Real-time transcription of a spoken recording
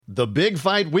The Big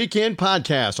Fight Weekend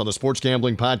podcast on the Sports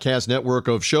Gambling Podcast Network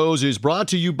of shows is brought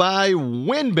to you by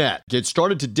WynnBET. Get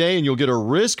started today and you'll get a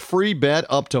risk-free bet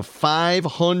up to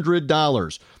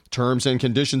 $500. Terms and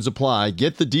conditions apply.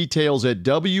 Get the details at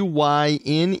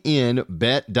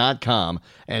wynnbet.com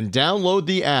and download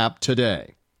the app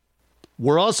today.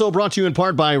 We're also brought to you in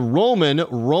part by Roman.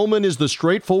 Roman is the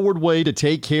straightforward way to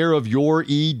take care of your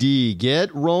ED.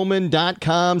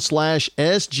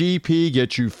 GetRoman.com/SGP.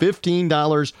 Get you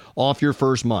 $15 off your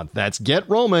first month. That's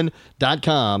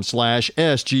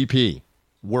GetRoman.com/SGP.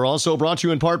 We're also brought to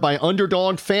you in part by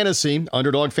Underdog Fantasy.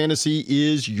 Underdog Fantasy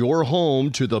is your home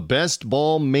to the Best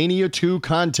Ball Mania 2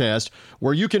 contest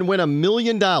where you can win $1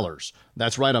 million.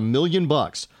 That's right, $1 million.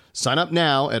 Sign up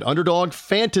now at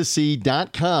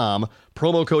UnderdogFantasy.com.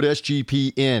 Promo code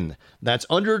SGPN. That's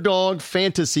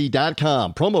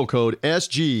UnderdogFantasy.com. Promo code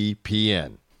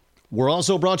SGPN. We're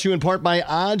also brought to you in part by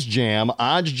OddsJam.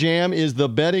 OddsJam is the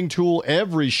betting tool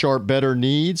every sharp bettor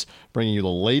needs, bringing you the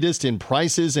latest in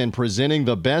prices and presenting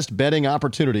the best betting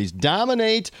opportunities.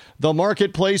 Dominate the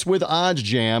marketplace with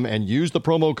OddsJam and use the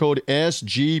promo code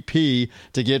SGP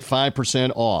to get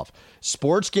 5% off.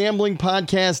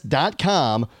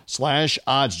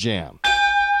 SportsGamblingPodcast.com/OddsJam.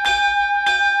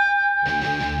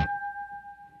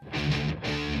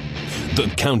 The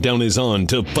countdown is on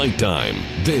to fight time.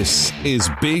 This is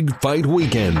Big Fight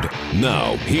Weekend.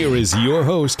 Now, here is your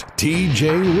host, TJ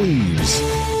Reeves.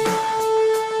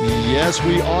 Yes,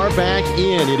 we are back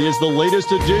in. It is the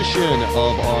latest edition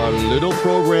of our little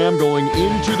program going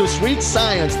into the sweet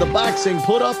science, the boxing,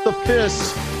 put up the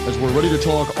fists, as we're ready to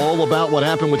talk all about what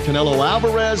happened with Canelo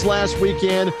Alvarez last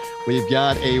weekend. We've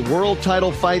got a world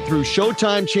title fight through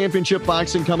Showtime Championship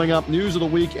Boxing coming up, news of the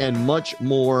week, and much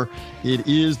more. It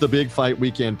is the Big Fight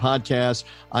Weekend podcast.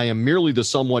 I am merely the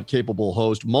somewhat capable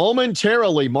host.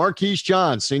 Momentarily, Marquise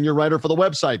John, senior writer for the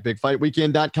website,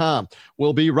 bigfightweekend.com,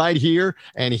 will be right here,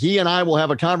 and he and I will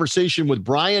have a conversation with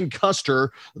Brian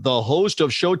Custer, the host of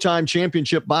Showtime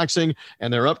Championship Boxing,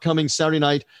 and their upcoming Saturday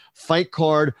night fight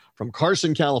card from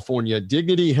Carson, California,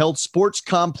 Dignity Health Sports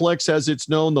Complex, as it's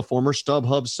known, the former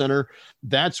StubHub Center.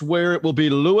 That's where it will be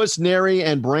Luis Nery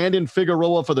and Brandon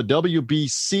Figueroa for the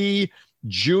WBC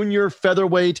Junior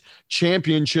Featherweight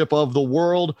Championship of the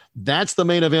World. That's the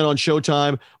main event on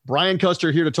Showtime. Brian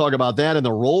Custer here to talk about that and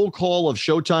the roll call of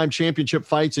Showtime Championship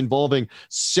fights involving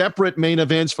separate main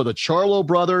events for the Charlo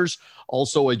brothers,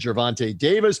 also a Gervonta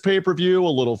Davis pay-per-view, a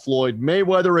little Floyd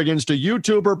Mayweather against a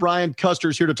YouTuber. Brian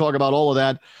Custer's here to talk about all of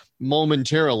that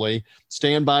momentarily.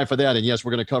 Stand by for that. And yes,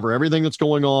 we're going to cover everything that's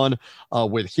going on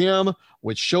with him,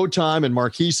 with Showtime, and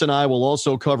Marquise and I will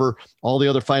also cover all the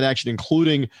other fight action,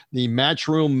 including the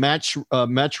Matchroom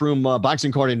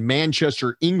boxing card in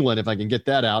Manchester, England, if I can get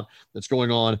that out, that's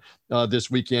going on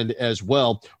this weekend as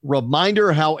well.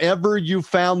 Reminder, however you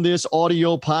found this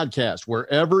audio podcast,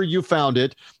 wherever you found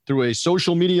it, through a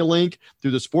social media link, through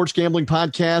the Sports Gambling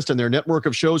Podcast and their network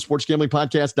of shows,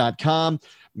 sportsgamblingpodcast.com,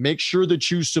 make sure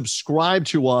that you subscribe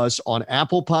to us on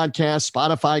Apple Podcasts,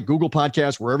 Spotify, Google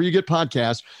Podcasts, wherever you get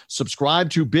podcasts. Subscribe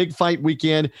to Big Fight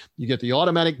Weekend. You get the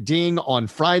automatic ding on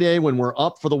Friday when we're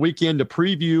up for the weekend to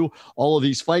preview all of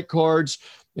these fight cards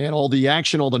and all the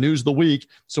action, all the news of the week.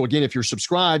 So again, if you're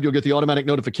subscribed, you'll get the automatic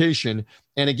notification.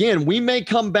 And again, we may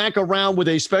come back around with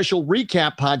a special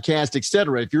recap podcast,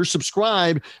 etc. If you're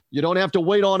subscribed, you don't have to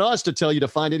wait on us to tell you to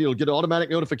find it. You'll get an automatic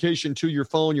notification to your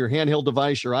phone, your handheld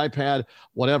device, your iPad,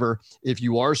 whatever, if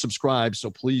you are subscribed. So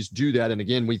please do that. And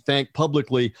again, we thank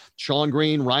publicly Sean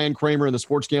Green, Ryan Kramer, and the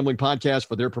Sports Gambling Podcast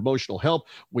for their promotional help.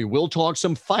 We will talk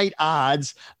some fight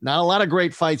odds. Not a lot of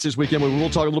great fights this weekend, but we will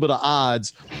talk a little bit of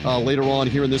odds later on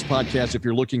here in this podcast if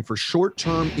you're looking for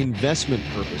short-term investment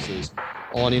purposes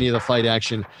on any of the fight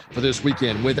action for this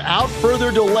weekend. Without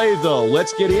further delay, though,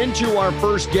 let's get into our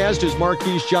first guest, as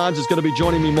Marquise Johns is going to be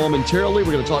joining me momentarily.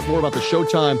 We're going to talk more about the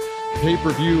Showtime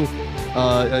pay-per-view,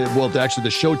 actually the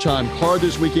Showtime card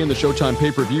this weekend, the Showtime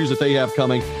pay-per-views that they have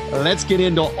coming. Let's get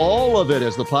into all of it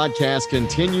as the podcast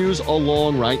continues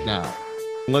along right now.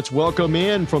 Let's welcome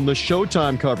in from the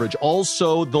Showtime coverage,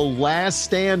 also the Last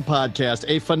Stand podcast,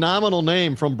 a phenomenal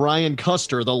name from Brian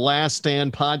Custer, the Last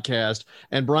Stand podcast.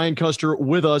 And Brian Custer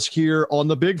with us here on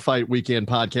the Big Fight Weekend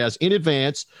podcast in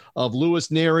advance of Luis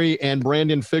Nery and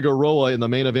Brandon Figueroa in the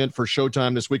main event for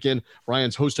Showtime this weekend.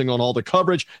 Brian's hosting on all the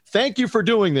coverage. Thank you for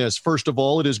doing this. First of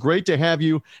all, it is great to have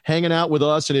you hanging out with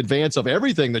us in advance of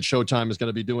everything that Showtime is going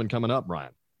to be doing coming up,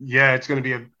 Brian. Yeah, it's going to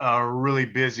be a really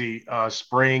busy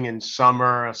spring and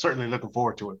summer. Certainly looking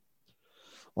forward to it.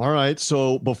 All right.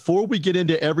 So before we get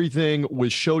into everything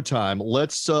with Showtime,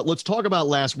 let's talk about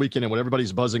last weekend and what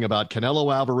everybody's buzzing about.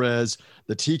 Canelo Alvarez,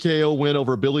 the TKO win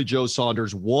over Billy Joe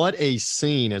Saunders. What a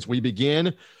scene as we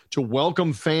begin to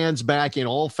welcome fans back in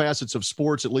all facets of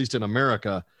sports, at least in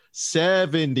America.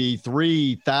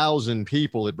 73,000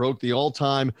 people. It broke the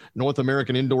all-time North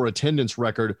American indoor attendance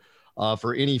record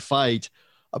for any fight.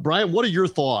 Brian, what are your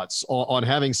thoughts on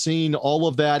having seen all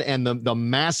of that and the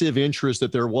massive interest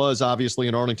that there was, obviously,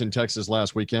 in Arlington, Texas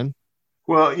last weekend?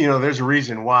 Well, there's a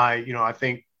reason why, I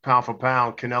think pound for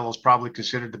pound, Canelo's probably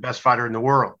considered the best fighter in the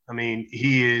world. I mean,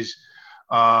 he is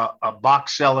a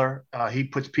box seller. He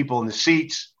puts people in the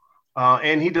seats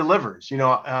and he delivers.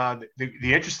 The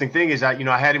interesting thing is that,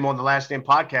 I had him on the Last Stand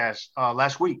podcast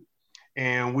last week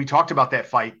and we talked about that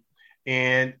fight.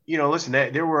 And, listen,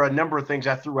 there were a number of things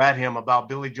I threw at him about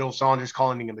Billy Joe Saunders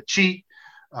calling him a cheat.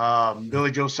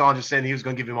 Billy Joe Saunders said he was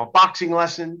going to give him a boxing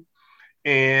lesson.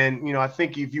 And, I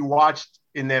think if you watched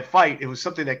in that fight, it was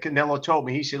something that Canelo told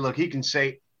me. He said, look, he can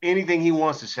say anything he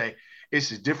wants to say.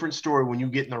 It's a different story when you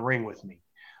get in the ring with me.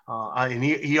 And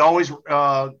he always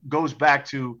goes back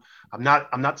to, I'm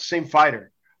not the same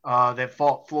fighter that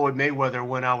fought Floyd Mayweather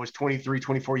when I was 23,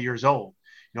 24 years old.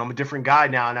 I'm a different guy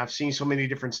now, and I've seen so many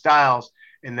different styles,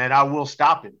 and that I will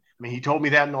stop him. I mean, he told me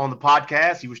that on the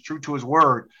podcast. He was true to his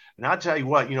word. And I'll tell you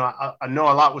what, I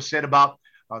know a lot was said about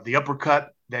the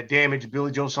uppercut that damaged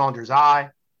Billy Joe Saunders' eye.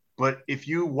 But if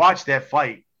you watch that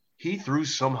fight, he threw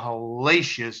some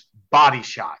hellacious body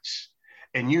shots.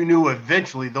 And you knew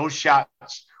eventually those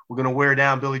shots were going to wear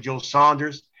down Billy Joe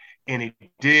Saunders. And it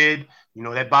did.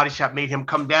 That body shot made him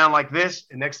come down like this.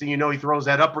 And next thing you know, he throws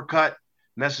that uppercut,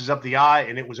 messes up the eye,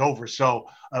 and it was over. So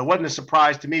it wasn't a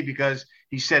surprise to me because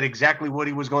he said exactly what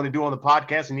he was going to do on the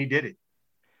podcast, and he did it.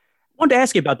 I wanted to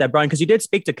ask you about that, Brian, because you did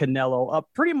speak to Canelo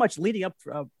pretty much leading up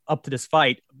to this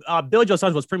fight. Billy Joe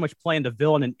Saunders was pretty much playing the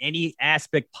villain in any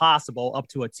aspect possible up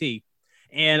to a T.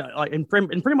 And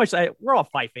pretty much we're all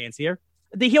fight fans here.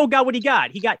 The heel got what he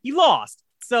got. He lost.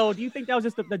 So do you think that was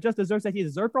just the just desserts that he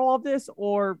deserved for all of this,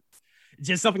 or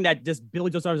just something that just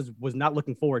Billy Joe Saunders was not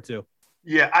looking forward to?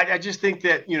 Yeah, I just think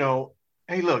that,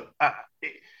 hey, look,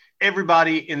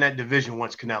 everybody in that division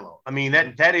wants Canelo. I mean,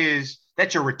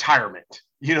 that's your retirement.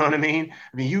 You know what I mean?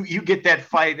 I mean, you get that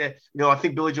fight. I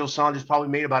think Billy Joe Saunders probably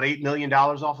made about $8 million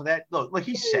off of that. Look,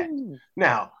 he's set.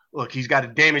 Now, look, he's got a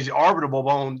damaged orbital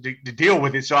bone to deal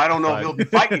with it, so I don't know if he'll be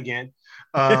fighting again.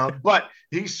 But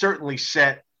he's certainly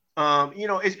set.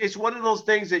 It's one of those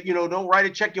things that, don't write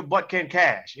a check your butt can't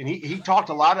cash. And he talked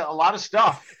a lot of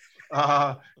stuff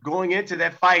going into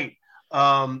that fight.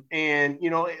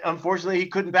 Unfortunately he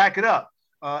couldn't back it up.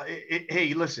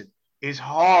 Hey, listen, it's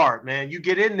hard, man. You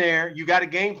get in there, you got a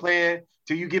game plan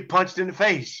till you get punched in the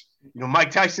face.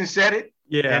 Mike Tyson said it.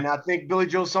 Yeah. And I think Billy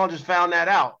Joe Saunders found that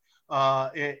out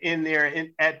in there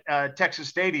at Texas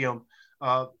Stadium.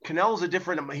 Canelo's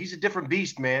he's a different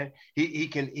beast, man. He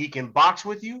can box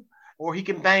with you or he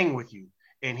can bang with you,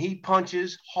 and he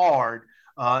punches hard.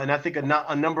 And I think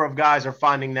a number of guys are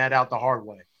finding that out the hard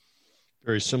way.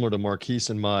 Very similar to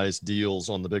Marquise and Mai's deals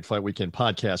on the Big Fight Weekend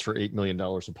podcast for $8 million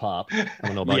a pop. I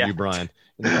don't know about you, Brian,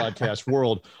 in the podcast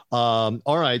world. All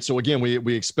right. So again,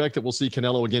 we expect that we'll see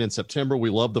Canelo again in September. We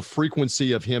love the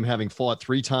frequency of him having fought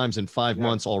 3 times in 5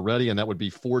 months already, and that would be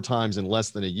 4 times in less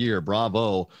than a year.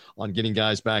 Bravo on getting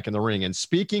guys back in the ring. And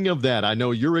speaking of that, I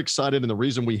know you're excited, and the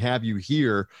reason we have you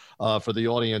here for the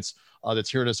audience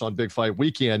that's hearing us on Big Fight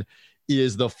Weekend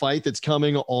is the fight that's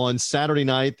coming on Saturday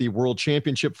night, the World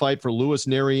Championship fight for Luis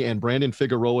Nery and Brandon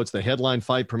Figueroa. It's the headline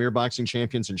fight, Premier Boxing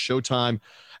Champions and Showtime.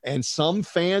 And some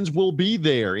fans will be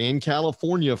there in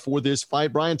California for this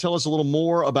fight. Brian, tell us a little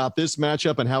more about this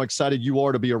matchup and how excited you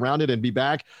are to be around it and be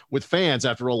back with fans.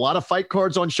 After a lot of fight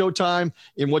cards on Showtime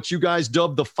in what you guys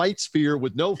dubbed the fight sphere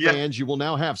with no fans, you will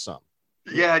now have some.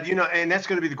 Yeah, and that's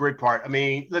going to be the great part. I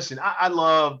mean, listen, I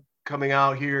love coming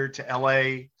out here to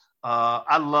L.A.,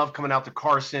 I love coming out to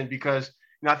Carson because,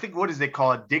 I think, what does they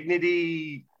call it?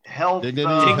 Dignity Health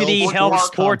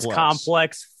Sports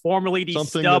Complex, formerly the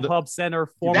StubHub Center,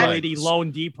 formerly the Lone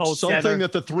Depot Center. Something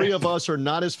that the three of us are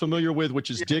not as familiar with,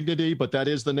 which is Dignity, but that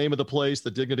is the name of the place,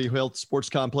 the Dignity Health Sports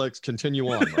Complex. Continue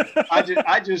on.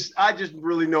 I just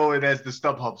really know it as the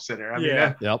StubHub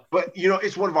Center. But,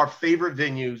 it's one of our favorite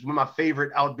venues, one of my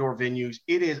favorite outdoor venues.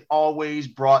 It has always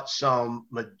brought some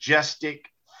majestic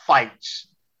fights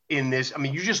in this. I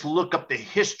mean, you just look up the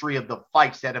history of the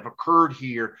fights that have occurred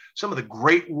here, some of the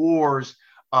great wars.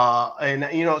 So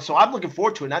I'm looking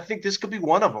forward to it. And I think this could be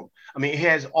one of them. I mean, it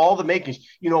has all the makings.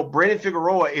 Brandon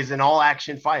Figueroa is an all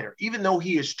action fighter. Even though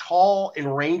he is tall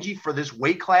and rangy for this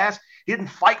weight class, he didn't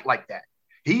fight like that.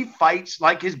 He fights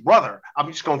like his brother.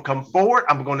 I'm just going to come forward.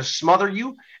 I'm going to smother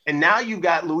you. And now you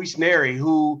got Luis Nery,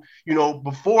 who,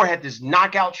 before had this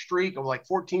knockout streak of like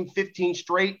 14, 15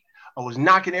 straight. I was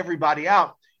knocking everybody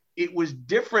out. It was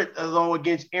different, though,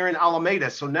 against Aaron Alameda.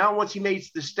 So now once he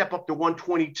makes the step up to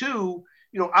 122,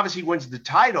 obviously he wins the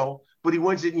title, but he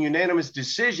wins it in unanimous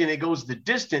decision. It goes the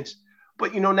distance.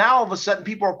 But, now all of a sudden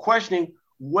people are questioning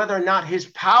whether or not his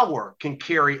power can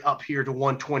carry up here to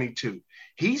 122.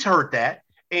 He's heard that.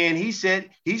 And he said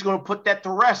he's going to put that to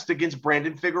rest against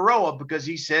Brandon Figueroa because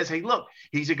he says, hey, look,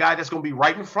 he's a guy that's going to be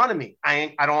right in front of me.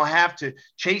 I don't have to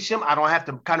chase him. I don't have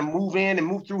to kind of move in and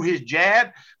move through his jab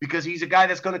because he's a guy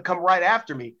that's going to come right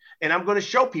after me. And I'm going to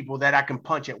show people that I can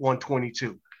punch at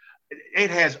 122.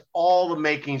 It has all the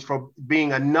makings for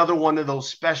being another one of those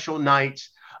special nights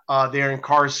there in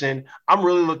Carson. I'm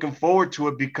really looking forward to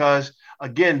it because,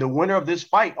 again, the winner of this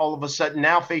fight all of a sudden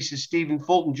now faces Stephen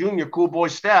Fulton Jr., Cool Boy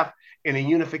Steph, in a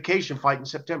unification fight in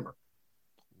September.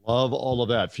 Love all of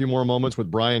that. A few more moments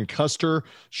with Brian Custer,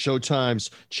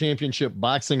 Showtime's championship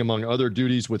boxing, among other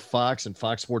duties with Fox and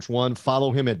Fox Sports 1.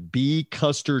 Follow him at B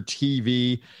Custer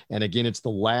TV. And again, it's the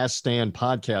Last Stand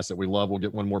podcast that we love. We'll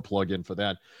get one more plug in for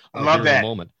that. I love that. In a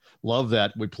moment. Love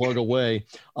that. We plug away.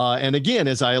 And again,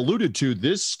 as I alluded to,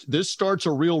 this starts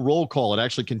a real roll call. It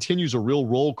actually continues a real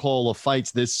roll call of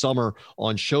fights this summer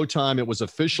on Showtime. It was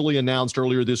officially announced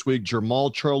earlier this week.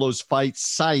 Jermall Charlo's fight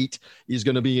site is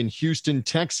going to be in Houston,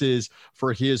 Texas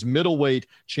for his middleweight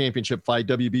championship fight,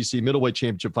 WBC middleweight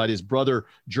championship fight. His brother,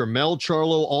 Jermell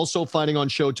Charlo, also fighting on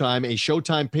Showtime. A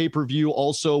Showtime pay-per-view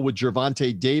also with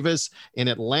Gervonta Davis in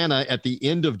Atlanta at the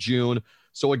end of June.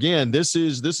 So again, this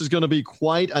is going to be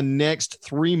quite a next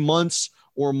 3 months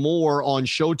or more on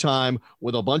Showtime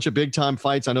with a bunch of big time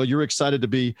fights. I know you're excited to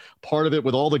be part of it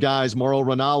with all the guys, Mauro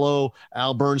Ranallo,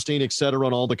 Al Bernstein, et cetera,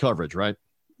 and all the coverage, right?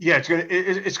 Yeah,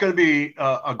 it's going to be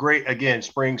a great, again,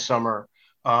 spring, summer.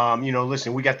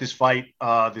 Listen, we got this fight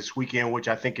this weekend, which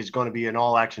I think is going to be an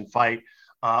all action fight.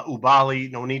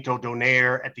 Ubali, Nonito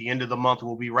Donaire at the end of the month.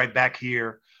 We'll be right back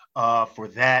here for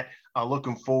that.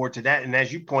 Looking forward to that. And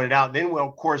as you pointed out, then,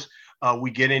 of course, we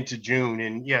get into June.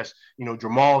 And yes,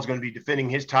 Jermall is going to be defending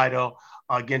his title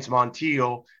against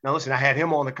Montiel. Now, listen, I had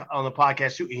him on the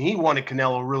podcast too, and he wanted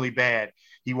Canelo really bad.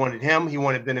 He wanted him. He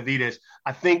wanted Benavidez.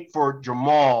 I think for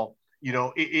Jermall,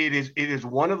 it is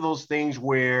one of those things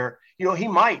where, he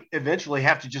might eventually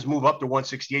have to just move up to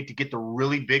 168 to get the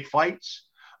really big fights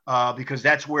because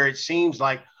that's where it seems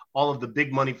like all of the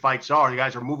big money fights are. The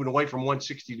guys are moving away from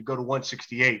 160 to go to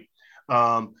 168.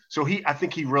 So I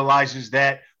think he realizes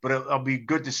that, but it'll be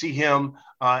good to see him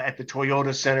at the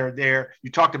Toyota Center there. You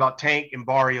talked about Tank and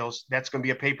Barrios. That's going to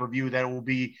be a pay-per-view that will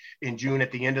be in June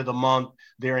at the end of the month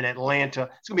there in Atlanta.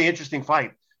 It's going to be an interesting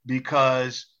fight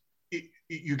because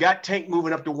you got Tank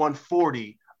moving up to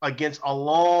 140 against a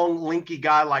long, lanky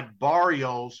guy like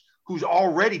Barrios, who's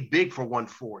already big for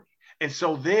 140. And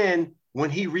so then when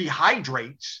he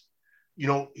rehydrates,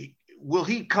 will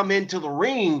he come into the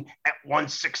ring at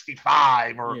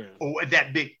 165 or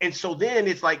that big? And so then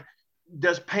it's like,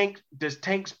 does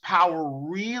Tank's power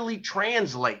really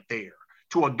translate there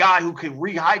to a guy who can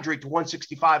rehydrate to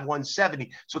 165,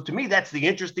 170? So to me, that's the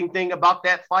interesting thing about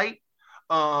that fight.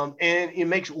 And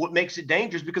what makes it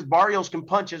dangerous because Barrios can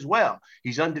punch as well.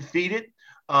 He's undefeated.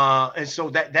 And so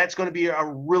that's going to be a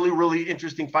really, really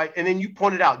interesting fight. And then you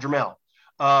pointed out, Jermell.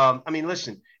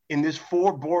 Listen, in this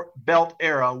 4-belt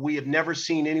era, we have never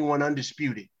seen anyone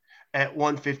undisputed at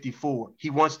 154. He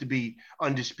wants to be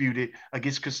undisputed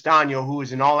against Castaño, who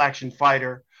is an all-action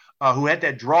fighter, who had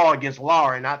that draw against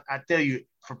Lara. And I tell you,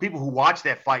 for people who watched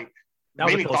that fight,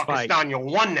 many thought Castaño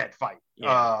won that fight.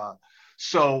 Yeah.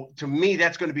 So to me,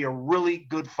 that's going to be a really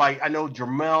good fight. I know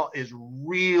Jermell is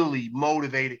really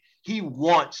motivated. He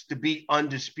wants to be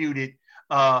undisputed.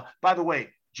 By the way,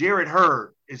 Jared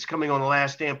Hurd is coming on the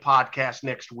Last Stand podcast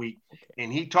next week,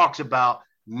 and he talks about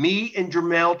me and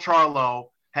Jermell Charlo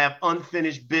have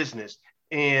unfinished business.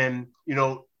 And,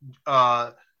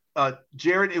 Jared,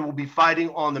 it will be fighting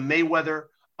on the Mayweather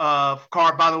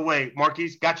card. By the way,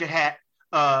 Marquise, got your hat.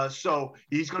 So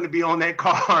he's going to be on that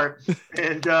card.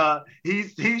 And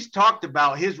he's talked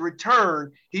about his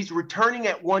return. He's returning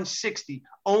at 160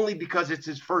 only because it's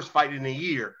his first fight in a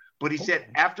year. But he said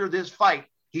after this fight,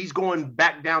 he's going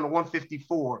back down to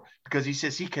 154 because he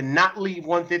says he cannot leave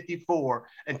 154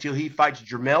 until he fights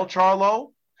Jermell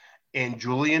Charlo and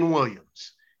Julian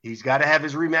Williams. He's got to have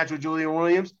his rematch with Julian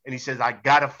Williams, and he says, I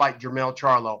got to fight Jermell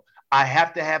Charlo. I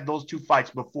have to have those two fights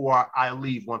before I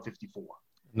leave 154.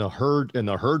 The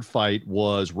Hurd fight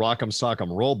was Rock'em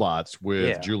Sock'em Robots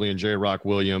with Julian J. Rock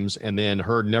Williams, and then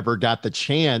Hurd never got the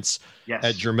chance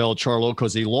at Jermell Charlo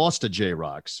because he lost to J.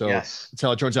 Rock. So that's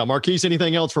how it turns out. Marquise,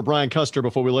 anything else for Brian Custer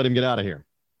before we let him get out of here?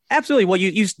 Absolutely. Well,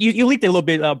 you leaked it a little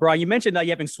bit, Brian. You mentioned you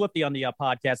having Swifty on the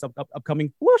podcast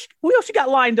upcoming. Who else you got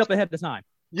lined up ahead of time?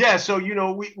 Yeah, so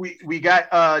we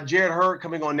got Jarrett Hurd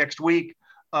coming on next week.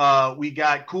 We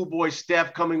got Cool Boy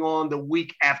Steph coming on the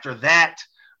week after that.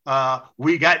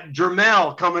 We got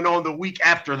Jermell coming on the week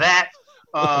after that.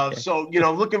 So,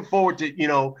 looking forward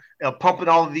to, pumping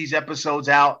all of these episodes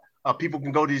out. People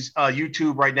can go to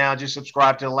YouTube right now. Just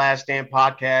subscribe to the Last Stand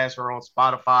podcast or on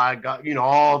Spotify,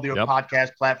 all the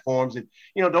podcast platforms. And,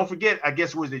 don't forget, I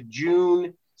guess, was it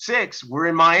June 6th? We're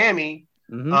in Miami.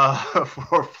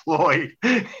 For Floyd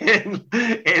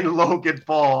and Logan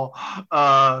Paul.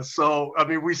 So, I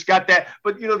mean, we got that.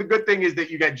 But, the good thing is that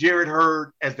you got Jarrett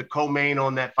Hurd as the co-main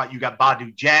on that fight. You got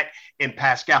Badu Jack and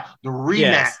Pascal. The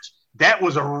rematch, that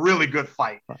was a really good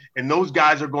fight. And those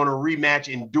guys are going to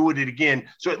rematch and do it again.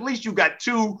 So at least you got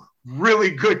two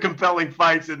really good, compelling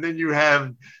fights. And then you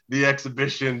have the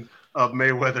exhibition of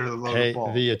Mayweather and Logan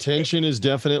Paul. The attention is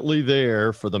definitely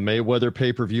there for the Mayweather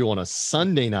pay-per-view on a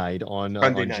Sunday night on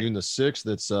June the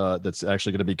 6th. That's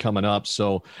actually going to be coming up.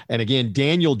 So, and again,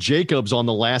 Daniel Jacobs on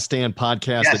the Last Stand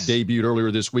podcast that debuted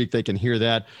earlier this week. They can hear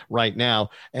that right now.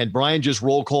 And Brian just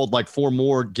roll called like 4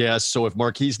 more guests. So if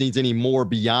Marquise needs any more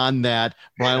beyond that,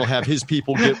 Brian will have his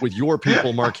people get with your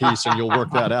people, Marquise, and you'll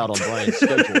work that out on Brian's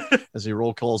schedule as he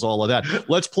roll calls all of that.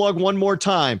 Let's plug one more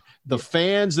time. The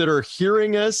fans that are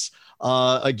hearing us,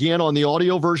 again, on the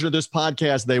audio version of this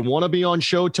podcast, they want to be on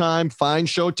Showtime. Find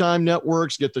Showtime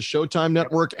Networks, get the Showtime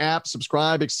Network app,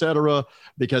 subscribe, etc.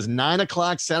 Because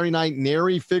 9:00 Saturday night,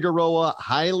 Nery Figueroa,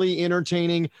 highly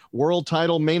entertaining world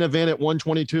title main event at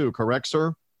 122. Correct,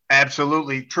 sir?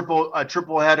 Absolutely.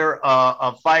 Triple header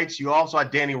of fights. You also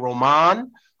had Danny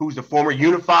Roman, who's the former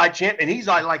unified champ, and he's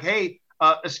like, hey,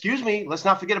 excuse me, let's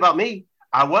not forget about me.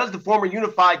 I was the former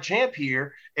unified champ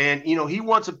here, and he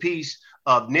wants a piece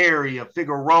of Nery, of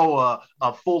Figueroa,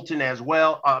 of Fulton as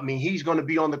well. I mean, he's going to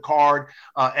be on the card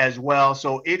as well.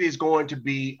 So it is going to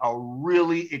be a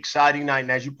really exciting night.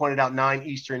 And as you pointed out, 9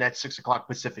 Eastern at 6 o'clock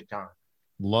Pacific time.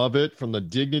 Love it. From the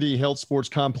Dignity Health Sports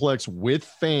Complex with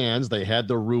fans. They had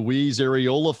the Ruiz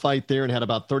Areola fight there and had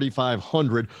about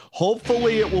 3,500.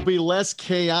 Hopefully it will be less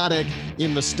chaotic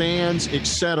in the stands,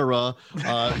 etc.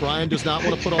 Brian does not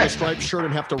want to put on a striped shirt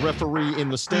and have to referee in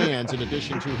the stands in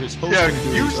addition to his hosting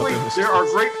duties. Usually there are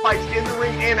great fights in the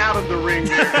ring and out of the ring.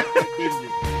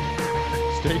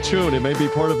 Stay tuned. It may be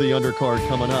part of the undercard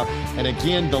coming up. And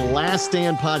again, the Last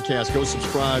Stand podcast. Go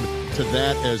subscribe to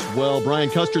that as well. Brian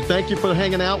Custer, thank you for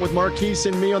hanging out with Marquise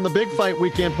and me on the Big Fight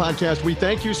Weekend podcast. We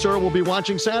thank you, sir. We'll be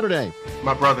watching Saturday.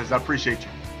 My brothers, I appreciate you.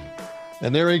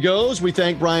 And there he goes. We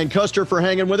thank Brian Custer for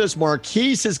hanging with us.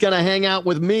 Marquise is going to hang out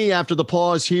with me after the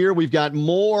pause here. We've got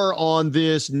more on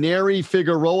this Nery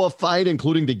Figueroa fight,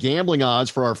 including the gambling odds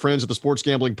for our friends at the Sports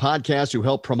Gambling Podcast who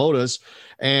help promote us,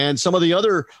 and some of the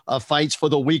other fights for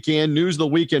the weekend, news of the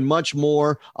week, and much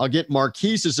more. I'll get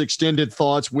Marquise's extended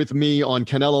thoughts with me on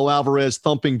Canelo Alvarez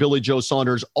thumping Billy Joe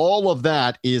Saunders. All of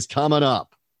that is coming up.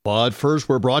 But first,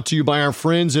 we're brought to you by our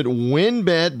friends at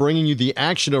WynnBET, bringing you the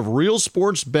action of real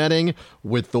sports betting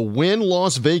with the Wynn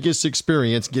Las Vegas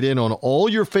experience. Get in on all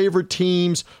your favorite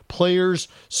teams, players,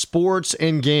 sports,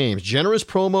 and games. Generous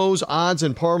promos, odds,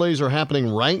 and parlays are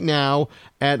happening right now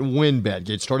at WynnBET.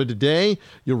 Get started today.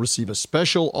 You'll receive a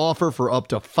special offer for up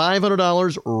to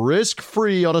 $500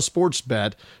 risk-free on a sports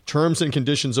bet. Terms and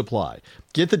conditions apply.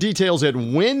 Get the details at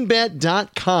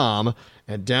wynnbet.com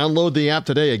and download the app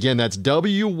today. Again, that's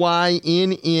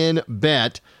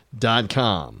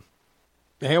WYNNBet.com.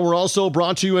 And we're also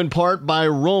brought to you in part by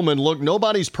Roman. Look,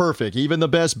 nobody's perfect. Even the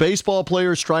best baseball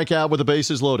players strike out with the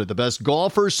bases loaded. The best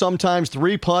golfers sometimes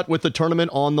 3-putt with the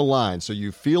tournament on the line. So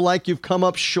you feel like you've come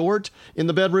up short in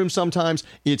the bedroom sometimes,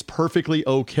 it's perfectly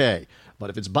okay. But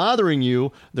if it's bothering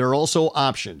you, there are also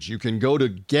options. You can go to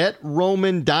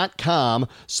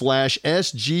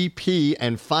GetRoman.com/SGP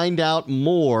and find out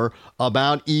more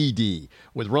about ED.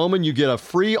 With Roman, you get a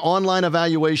free online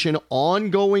evaluation,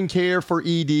 ongoing care for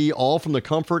ED, all from the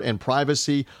comfort and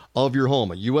privacy of your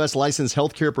home. A U.S. licensed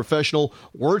healthcare professional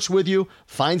works with you,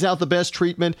 finds out the best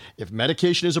treatment. If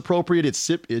medication is appropriate,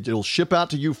 it'll ship out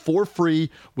to you for free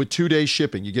with 2-day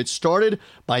shipping. You get started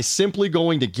by simply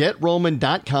going to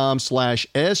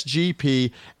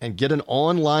GetRoman.com/SGP and get an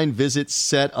online visit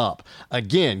set up.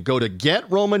 Again, go to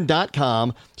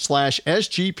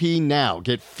GetRoman.com/SGP now.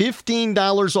 Get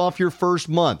 $15 off your first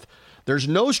month. There's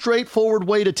no straightforward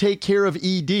way to take care of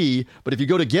ED, but if you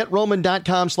go to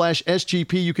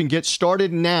GetRoman.com/SGP, you can get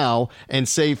started now and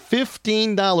save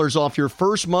 $15 off your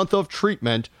first month of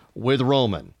treatment with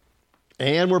Roman.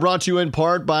 And we're brought to you in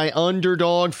part by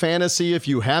Underdog Fantasy. If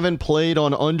you haven't played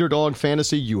on Underdog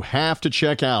Fantasy, you have to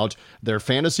check out their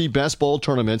fantasy best ball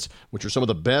tournaments, which are some of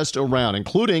the best around,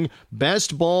 including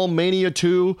Best Ball Mania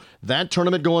 2, that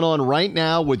tournament going on right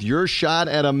now with your shot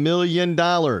at $1 million.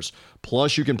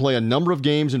 Plus, you can play a number of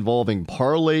games involving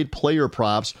parlayed player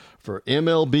props for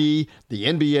MLB, the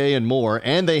NBA, and more.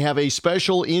 And they have a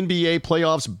special NBA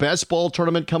playoffs best ball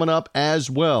tournament coming up as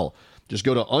well. Just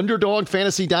go to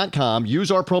UnderdogFantasy.com,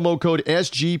 use our promo code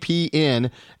SGPN,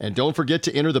 and don't forget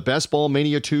to enter the Best Ball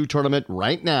Mania 2 tournament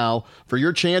right now for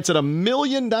your chance at $1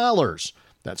 million.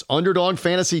 That's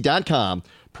UnderdogFantasy.com,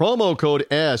 promo code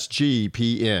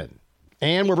SGPN.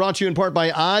 And we're brought to you in part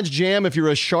by OddsJam. If you're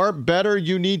a sharp bettor,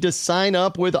 you need to sign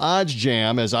up with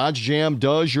OddsJam, as OddsJam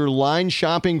does your line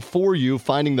shopping for you,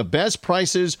 finding the best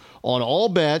prices on all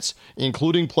bets,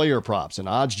 including player props. And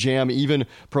OddsJam even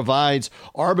provides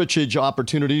arbitrage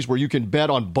opportunities where you can bet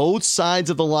on both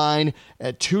sides of the line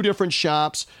at two different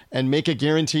shops and make a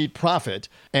guaranteed profit.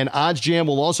 And OddsJam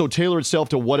will also tailor itself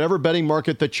to whatever betting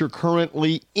market that you're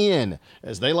currently in.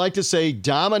 As they like to say,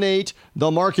 dominate the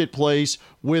marketplace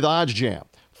with OddsJam.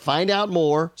 Find out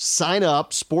more, sign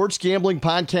up,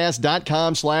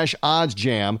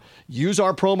 sportsgamblingpodcast.com/oddsjam. Use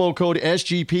our promo code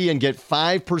SGP and get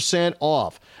 5%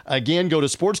 off. Again, go to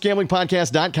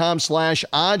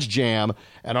sportsgamblingpodcast.com/oddsjam,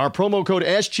 and our promo code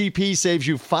SGP saves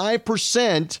you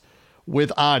 5%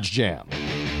 with OddsJam.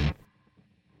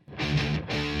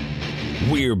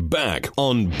 We're back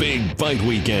on Big Fight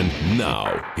Weekend.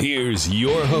 Now, here's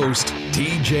your host,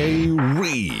 TJ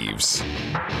Reeves.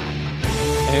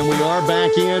 And we are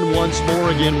back in once more.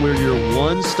 Again, we're your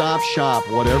one-stop shop.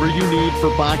 Whatever you need for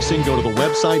boxing, go to the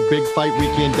website,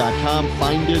 bigfightweekend.com.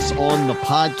 Find us on the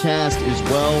podcast as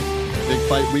well. The Big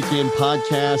Fight Weekend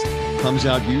podcast comes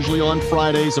out usually on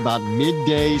Fridays about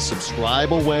midday.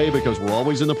 Subscribe away because we're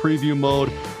always in the preview mode.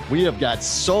 We have got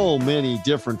so many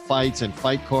different fights and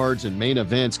fight cards and main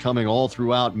events coming all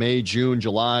throughout May, June,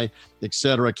 July,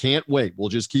 etc. Can't wait. We'll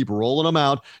just keep rolling them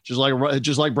out. Just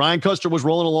like Brian Custer was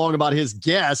rolling along about his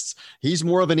guests. He's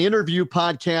more of an interview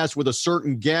podcast with a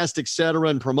certain guest, etc.,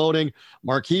 and promoting.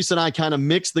 Marquise and I kind of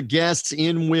mix the guests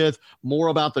in with more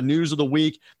about the news of the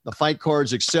week, the fight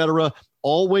cards, etc.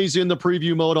 Always in the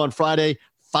preview mode on Friday.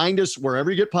 Find us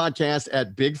wherever you get podcasts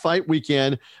at Big Fight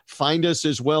Weekend. Find us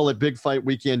as well at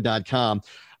bigfightweekend.com.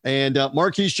 And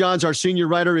Marquise Johns, our senior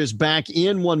writer, is back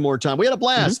in one more time. We had a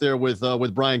blast there with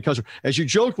Brian Custer. As you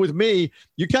joked with me,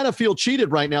 you kind of feel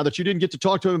cheated right now that you didn't get to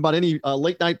talk to him about any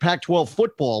late-night Pac-12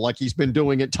 football like he's been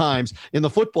doing at times in the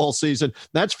football season.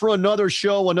 That's for another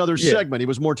show, another segment. He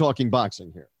was more talking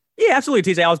boxing here. Yeah,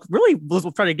 absolutely, TJ. I was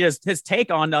trying to get his take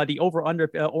on the over-under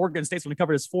Oregon State's going to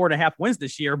cover his 4.5 wins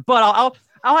this year. But I'll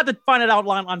have to find it out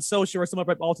on social or some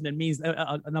other alternate means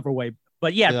another way.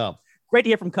 But yeah. Great to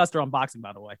hear from Custer on boxing,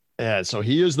 by the way. Yeah, so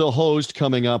he is the host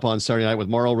coming up on Saturday night with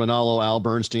Mauro Ranallo, Al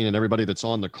Bernstein, and everybody that's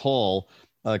on the call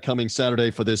coming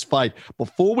Saturday for this fight.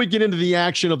 Before we get into the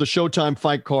action of the Showtime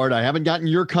fight card, I haven't gotten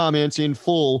your comments in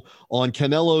full on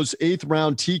Canelo's 8th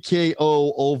round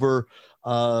TKO over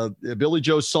Billy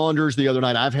Joe Saunders the other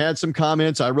night. I've had some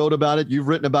comments. I wrote about it. You've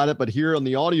written about it. But here on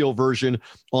the audio version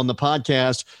on the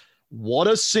podcast, what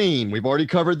a scene. We've already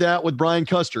covered that with Brian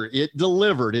Custer. It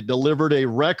delivered. It delivered a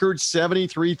record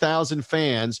 73,000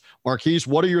 fans. Marquise,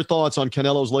 what are your thoughts on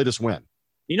Canelo's latest win?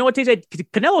 You know what, TJ?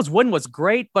 Canelo's win was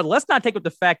great, but let's not take with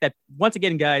the fact that, once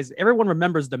again, guys, everyone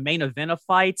remembers the main event of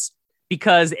fights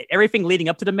because everything leading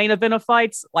up to the main event of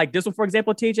fights, like this one, for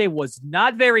example, TJ, was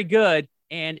not very good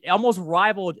and almost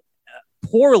rivaled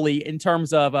poorly in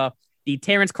terms of the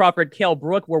Terrence Crawford, Kell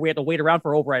Brook, where we had to wait around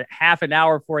for over a half an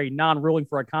hour for a non-ruling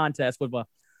for a contest with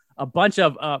a bunch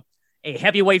of a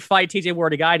heavyweight fight, TJ, where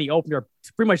the guy in the opener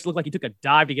pretty much looked like he took a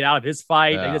dive to get out of his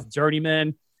fight. Yeah. Like this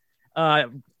journeyman.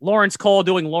 Lawrence Cole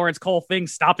doing Lawrence Cole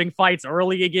things, stopping fights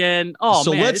early again. Oh,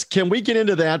 so man. Can we get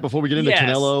into that before we get into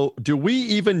Canelo? Do we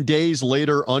even days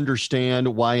later understand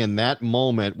why in that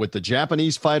moment with the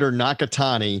Japanese fighter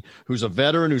Nakatani, who's a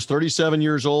veteran, who's 37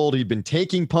 years old, he'd been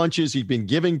taking punches, he'd been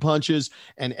giving punches,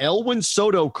 and Elwin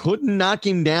Soto couldn't knock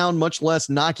him down, much less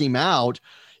knock him out.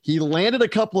 He landed a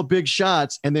couple of big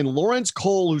shots, and then Lawrence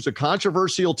Cole, who's a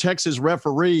controversial Texas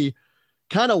referee,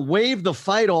 kind of waved the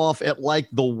fight off at like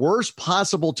the worst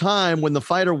possible time when the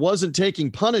fighter wasn't taking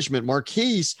punishment.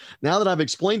 Marquise, now that I've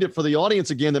explained it for the audience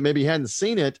again that maybe hadn't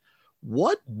seen it,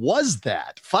 what was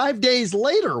that? 5 days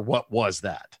later, what was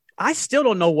that? I still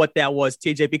don't know what that was,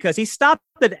 TJ, because he stopped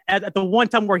at the one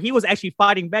time where he was actually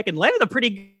fighting back and landed a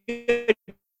pretty good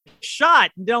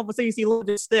shot. And then all of a sudden you see Lillard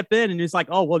just step in and it's like,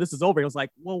 oh, well, this is over. It was like,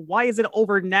 well, why is it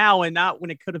over now and not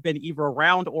when it could have been either a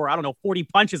round or, I don't know, 40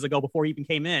 punches ago before he even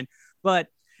came in? But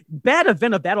bad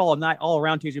event of that all night, all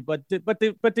around, TJ. But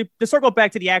to circle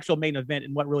back to the actual main event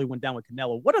and what really went down with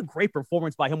Canelo, what a great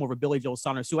performance by him over Billy Joe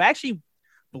Saunders, who actually,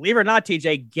 believe it or not,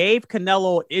 TJ, gave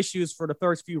Canelo issues for the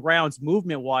first few rounds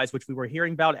movement-wise, which we were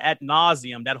hearing about ad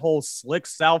nauseum, that whole slick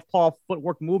southpaw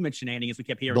footwork movement shenanigans we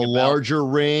kept hearing about. Larger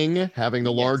ring, having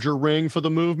the larger ring for the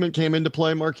movement came into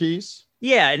play, Marquise.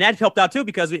 Yeah, and that helped out, too,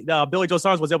 because Billy Joe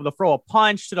Saunders was able to throw a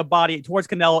punch to the body towards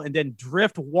Canelo and then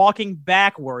drift walking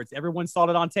backwards. Everyone saw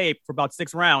it on tape for about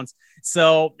 6 rounds.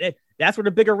 So that's where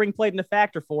the bigger ring played in the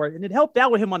factor for it, and it helped out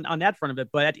with him on that front of it.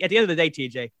 But at the end of the day,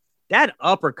 TJ, that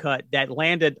uppercut that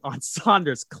landed on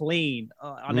Saunders clean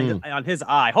on his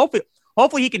eye.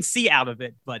 Hopefully he can see out of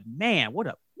it. But man, what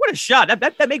a shot!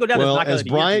 That may go down. Well, as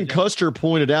Brian Custer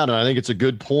pointed out, and I think it's a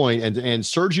good point, and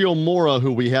Sergio Mora,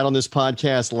 who we had on this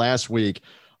podcast last week,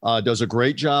 does a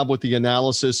great job with the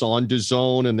analysis on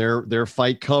DAZN and their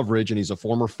fight coverage. And he's a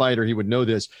former fighter; he would know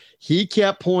this. He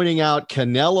kept pointing out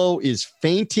Canelo is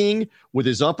feinting with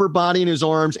his upper body and his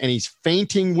arms, and he's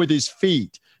feinting with his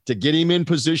feet to get him in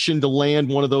position to land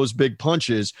one of those big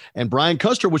punches. And Brian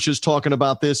Custer was just talking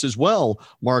about this as well,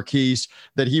 Marquise,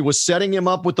 that he was setting him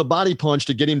up with the body punch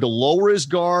to get him to lower his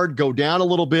guard, go down a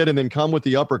little bit, and then come with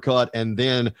the uppercut. And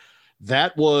then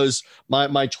that was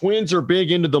my twins are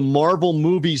big into the Marvel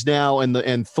movies now,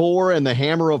 and Thor and the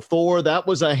Hammer of Thor. That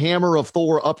was a Hammer of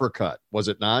Thor uppercut, was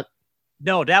it not?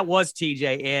 No, that was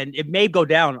TJ, and it may go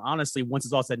down, honestly, once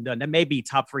it's all said and done. That may be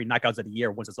top 3 knockouts of the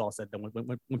year once it's all said and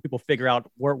done, when people figure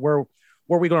out where we're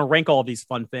going to rank all of these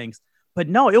fun things. But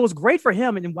no, it was great for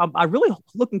him, and I'm really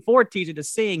looking forward, TJ, to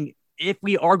seeing if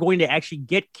we are going to actually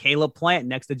get Caleb Plant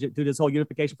next to do this whole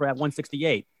unification for that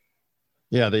 168.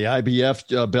 Yeah, the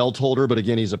IBF belt holder, but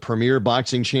again, he's a premier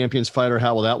boxing champions fighter.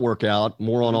 How will that work out?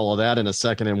 More on all of that in a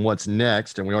second and what's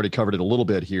next. And we already covered it a little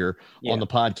bit here on the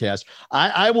podcast.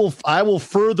 I will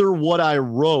further what I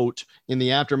wrote in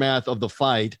the aftermath of the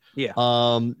fight. Yeah.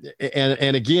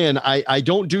 And again, I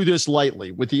don't do this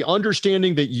lightly with the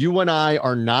understanding that you and I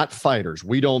are not fighters.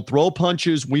 We don't throw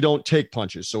punches. We don't take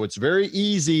punches. So it's very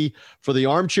easy for the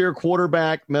armchair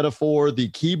quarterback metaphor, the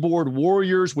keyboard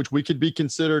warriors, which we could be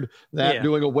considered that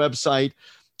doing a website,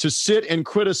 to sit and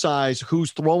criticize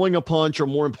who's throwing a punch, or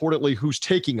more importantly, who's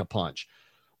taking a punch.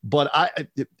 But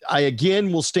I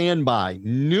again will stand by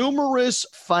numerous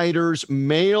fighters,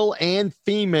 male and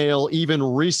female, even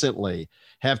recently,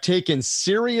 have taken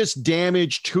serious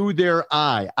damage to their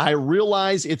eye. I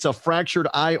realize it's a fractured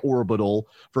eye orbital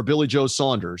for Billy Joe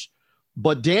Saunders,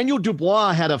 but Daniel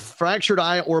Dubois had a fractured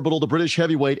eye orbital, the British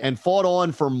heavyweight, and fought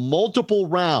on for multiple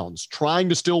rounds, trying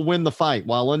to still win the fight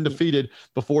while undefeated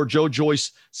before Joe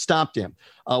Joyce stopped him.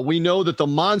 We know that the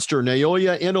monster,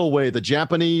 Naoya Inoue, the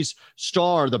Japanese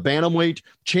star, the bantamweight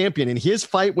champion, in his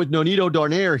fight with Nonito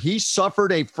Donaire, he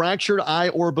suffered a fractured eye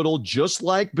orbital just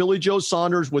like Billy Joe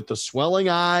Saunders with the swelling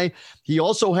eye. He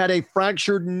also had a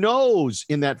fractured nose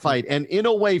in that fight, and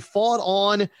Inoue fought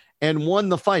on and won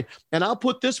the fight. And I'll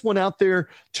put this one out there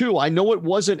too. I know it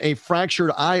wasn't a fractured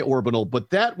eye orbital,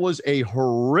 but that was a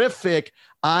horrific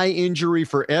eye injury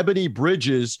for Ebony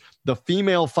Bridges, the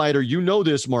female fighter. You know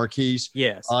this, Marquise.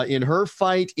 Yes. In her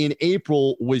fight in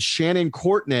April with Shannon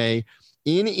Courtenay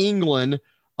in England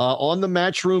on the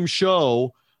Matchroom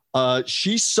show,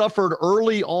 she suffered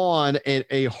early on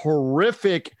a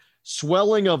horrific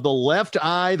swelling of the left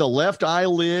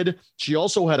eyelid. She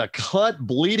also had a cut,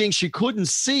 bleeding. She couldn't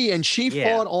see, and she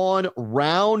fought on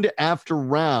round after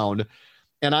round.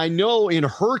 And I know in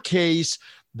her case,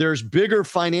 there's bigger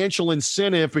financial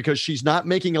incentive because she's not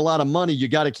making a lot of money. You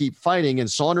got to keep fighting. And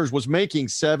Saunders was making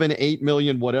 7-8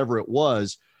 million, whatever it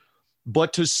was.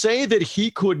 But to say that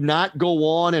he could not go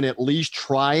on and at least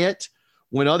try it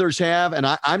when others have, and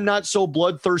I'm not so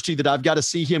bloodthirsty that I've got to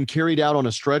see him carried out on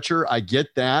a stretcher. I get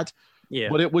that. Yeah.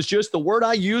 But it was just, the word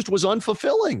I used was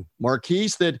unfulfilling,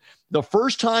 Marquise, that the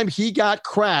first time he got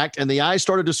cracked and the eye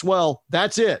started to swell,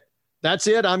 that's it. That's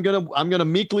it. I'm going to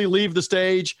meekly leave the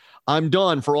stage. I'm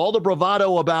done. For all the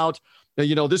bravado about,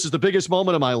 this is the biggest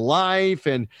moment of my life.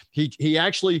 And he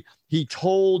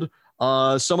told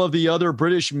some of the other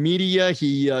British media,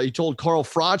 he told Carl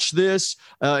Froch this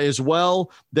as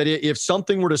well, that if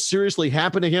something were to seriously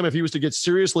happen to him, if he was to get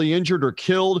seriously injured or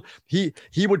killed, he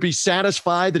would be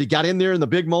satisfied that he got in there in the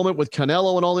big moment with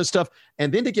Canelo and all this stuff.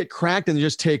 And then to get cracked and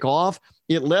just take off,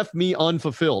 it left me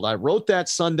unfulfilled. I wrote that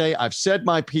Sunday. I've said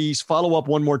my piece. Follow up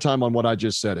one more time on what I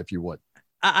just said, if you would.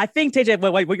 I think, TJ,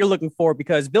 what you're looking for,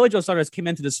 because Billy Joe Saunders came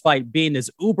into this fight being this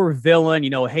uber villain,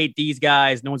 hate these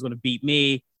guys. No one's going to beat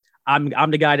me. I'm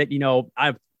the guy that,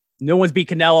 no one's beat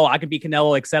Canelo. I can beat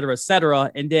Canelo, et cetera, et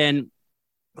cetera. And then,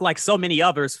 like so many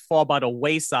others, fall by the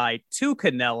wayside to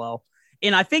Canelo.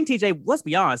 And I think, TJ, let's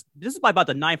be honest, this is by about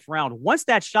the 9th round. Once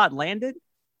that shot landed,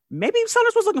 maybe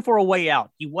Saunders was looking for a way out.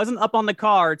 He wasn't up on the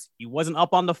cards. He wasn't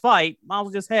up on the fight. Miles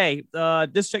was just, hey,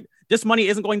 this money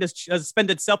isn't going to spend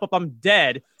itself if I'm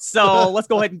dead. So let's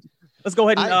go ahead and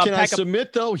can I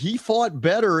submit, though, he fought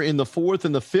better in the 4th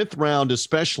and the 5th round,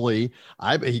 especially.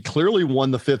 He clearly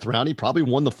won the 5th round. He probably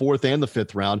won the 4th and the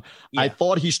 5th round. Yeah. I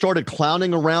thought he started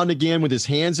clowning around again with his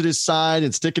hands at his side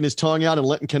and sticking his tongue out and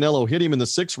letting Canelo hit him in the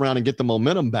 6th round and get the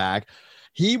momentum back.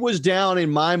 He was down, in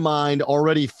my mind,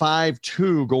 already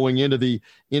 5-2 going into the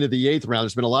 8th round.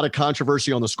 There's been a lot of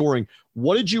controversy on the scoring.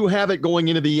 What did you have it going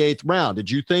into the 8th round? Did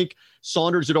you think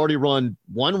Saunders had already run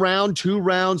 1 round, 2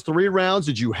 rounds, 3 rounds?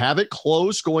 Did you have it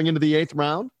close going into the 8th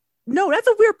round? No, that's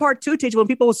a weird part too, TJ. When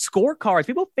people score cards,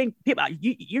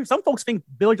 some folks think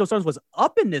Billy Joe Saunders was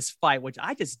up in this fight, which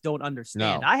I just don't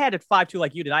understand. No. I had it 5-2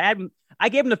 like you did. I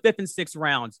gave him the 5th and 6th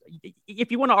rounds.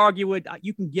 If you want to argue it,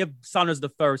 you can give Saunders the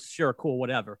first. Sure, cool,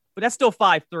 whatever. But that's still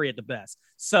 5-3 at the best.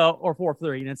 So, or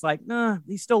 4-3, and it's like, nah,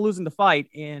 he's still losing the fight,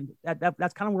 and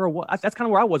that's kind of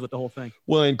where I was with the whole thing.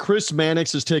 Well, and Chris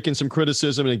Mannix has taken some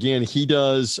criticism, and again, he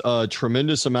does a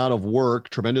tremendous amount of work,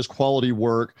 tremendous quality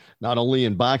work, not only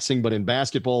in boxing but in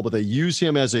basketball. But they use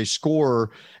him as a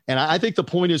scorer, and I think the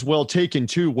point is well taken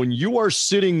too. When you are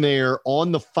sitting there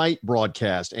on the fight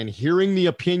broadcast and hearing the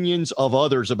opinions of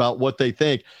others about what they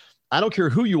think, I don't care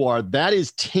who you are, that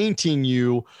is tainting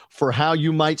you for how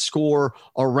you might score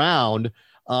a round.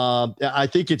 I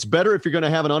think it's better if you're going to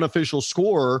have an unofficial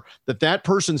scorer that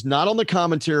person's not on the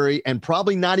commentary and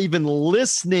probably not even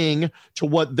listening to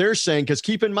what they're saying. Because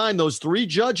keep in mind, those 3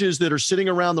 judges that are sitting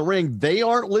around the ring, they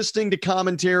aren't listening to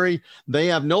commentary. They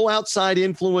have no outside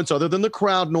influence other than the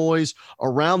crowd noise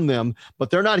around them, but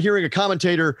they're not hearing a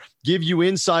commentator give you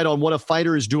insight on what a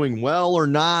fighter is doing well or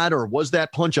not, or was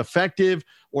that punch effective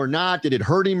or not? Did it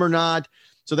hurt him or not?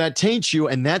 So that taints you.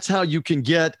 And that's how you can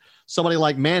get somebody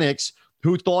like Mannix,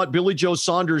 who thought Billy Joe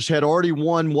Saunders had already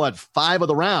won 5 of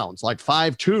the rounds, like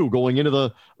 5-2 going into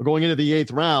the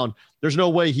 8th round. There's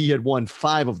no way he had won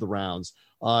 5 of the rounds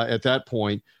at that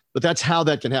point, but that's how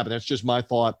that can happen. That's just my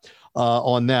thought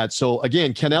on that. So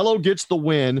again, Canelo gets the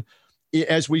win.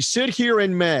 As we sit here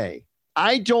in May,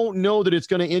 I don't know that it's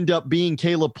going to end up being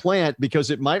Caleb Plant,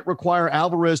 because it might require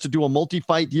Alvarez to do a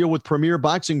multi-fight deal with Premier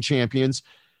Boxing Champions.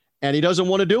 And he doesn't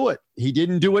want to do it. He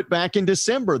didn't do it back in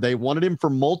December. They wanted him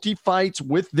for multi-fights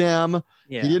with them.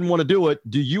 Yeah. He didn't want to do it.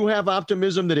 Do you have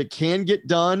optimism that it can get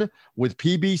done with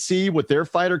PBC, with their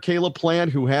fighter Caleb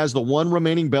Plant, who has the 1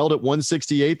 remaining belt at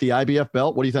 168, the IBF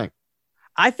belt? What do you think?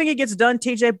 I think it gets done,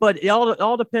 TJ, but it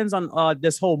all depends on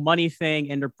this whole money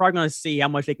thing, and they're probably going to see how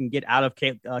much they can get out of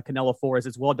Canelo Forrest.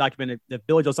 It's well documented that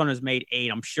Billy Joe Saunders made 8.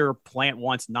 I'm sure Plant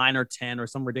wants 9 or 10 or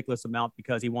some ridiculous amount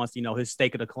because he wants, his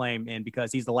stake of the claim, and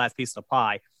because he's the last piece of the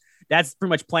pie. That's pretty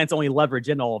much Plant's only leverage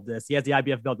in all of this. He has the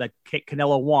IBF belt that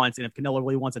Canelo wants, and if Canelo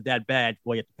really wants it that bad,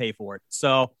 well, you have to pay for it.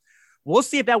 So we'll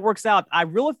see if that works out.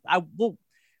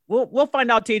 We'll find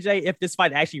out, TJ, if this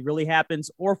fight actually really happens,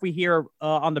 or if we hear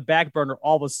on the back burner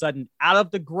all of a sudden out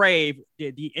of the grave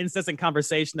the incessant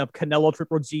conversation of Canelo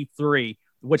Triple G3,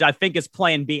 which I think is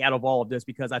plan B out of all of this,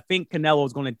 because I think Canelo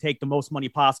is going to take the most money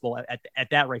possible at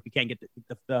that rate. We can't get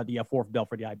the 4th belt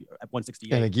for the IBF at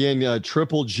 168. And again,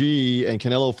 Triple G and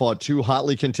Canelo fought 2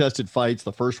 hotly contested fights.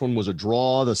 The first one was a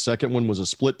draw. The second one was a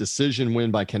split decision win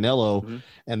by Canelo. Mm-hmm.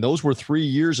 And those were 3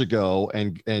 years ago.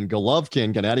 And Gennady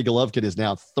Golovkin is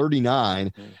now 39.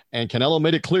 Mm-hmm. And Canelo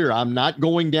made it clear, I'm not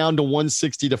going down to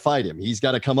 160 to fight him. He's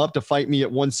got to come up to fight me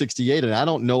at 168. And I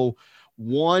don't know,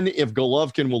 1, if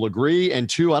Golovkin will agree, and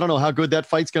 2, I don't know how good that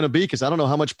fight's going to be, because I don't know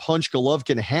how much punch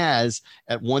Golovkin has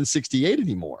at 168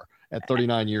 anymore at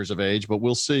 39 years of age, but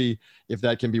we'll see if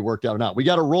that can be worked out or not. We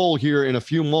got to roll here in a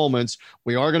few moments.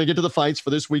 We are going to get to the fights for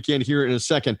this weekend here in a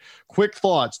second. Quick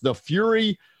thoughts. The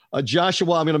Fury,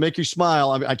 Joshua, I'm going to make you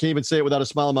smile. I can't even say it without a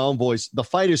smile in my own voice. The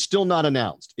fight is still not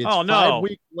announced. It's 5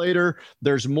 weeks later.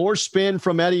 There's more spin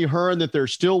from Eddie Hearn that they're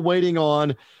still waiting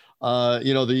on.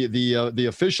 The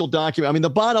official document. I mean, the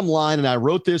bottom line, and I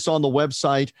wrote this on the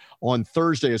website on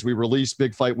Thursday as we released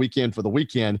Big Fight Weekend for the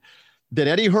weekend, that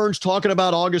Eddie Hearn's talking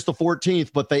about August the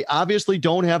 14th, but they obviously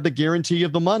don't have the guarantee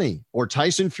of the money, or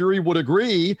Tyson Fury would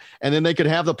agree, and then they could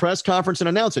have the press conference and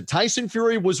announce it. Tyson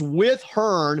Fury was with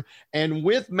Hearn and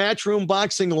with Matchroom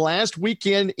Boxing last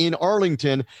weekend in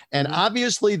Arlington, and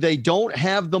obviously they don't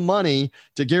have the money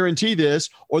to guarantee this,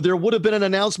 or there would have been an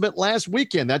announcement last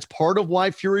weekend. That's part of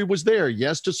why Fury was there.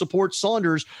 Yes, to support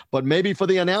Saunders, but maybe for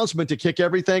the announcement to kick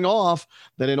everything off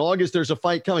that in August there's a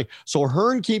fight coming. So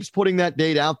Hearn keeps putting that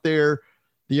date out there.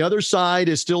 The other side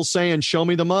is still saying, show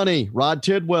me the money. Rod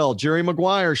Tidwell, Jerry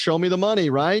Maguire, show me the money,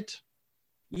 right?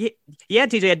 Yeah,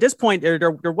 TJ, at this point,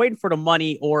 they're waiting for the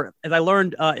money, or as I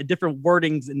learned, different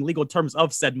wordings and legal terms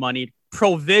of said money,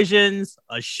 provisions,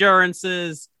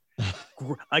 assurances,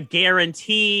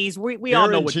 guarantees. We all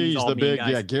know what these all mean,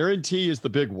 guys. Yeah, guarantee is the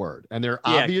big word. And there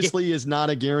obviously is not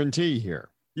a guarantee here.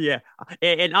 Yeah,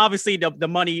 and obviously the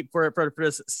money for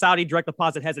this Saudi direct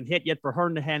deposit hasn't hit yet for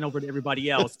Hearn to hand over to everybody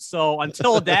else. So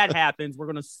until that happens, we're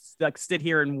going to sit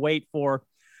here and wait for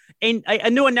a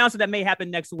new announcement that may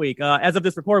happen next week. As of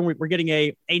this recording, we're getting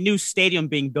a new stadium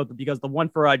being built because the one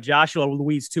for Joshua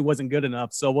Louise 2 wasn't good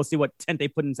enough. So we'll see what tent they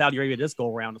put in Saudi Arabia this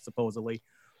go around, supposedly,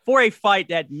 for a fight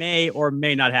that may or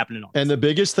may not happen in August. And the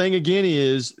biggest thing, again,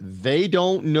 is they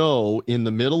don't know in the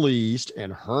Middle East,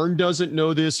 and Hearn doesn't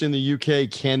know this in the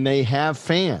UK, can they have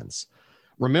fans?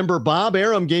 Remember, Bob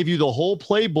Arum gave you the whole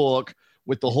playbook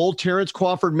with the whole Terrence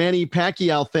Crawford, Manny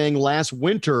Pacquiao thing last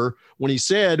winter when he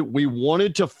said we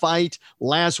wanted to fight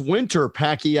last winter,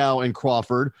 Pacquiao and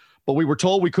Crawford, but we were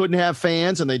told we couldn't have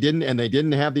fans, and they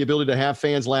didn't have the ability to have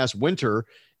fans last winter.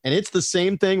 And it's the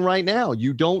same thing right now.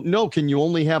 You don't know. Can you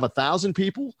only have 1,000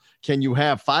 people? Can you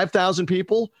have 5,000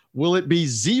 people? Will it be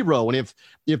zero? And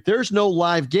if there's no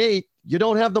live gate, you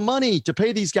don't have the money to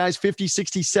pay these guys 50,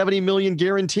 60, 70 million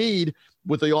guaranteed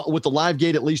with the live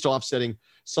gate at least offsetting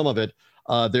some of it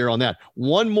there on that.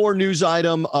 One more news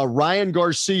item. Ryan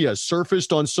Garcia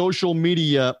surfaced on social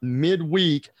media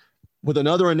midweek with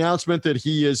another announcement that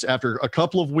he is, after a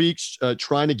couple of weeks,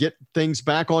 trying to get things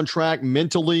back on track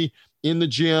mentally in the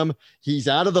gym. He's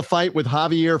out of the fight with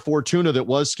Javier Fortuna that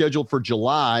was scheduled for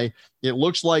July. It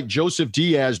looks like Joseph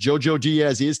Diaz, Jojo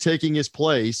Diaz, is taking his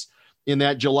place in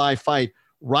that July fight.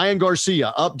 Ryan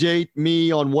Garcia, update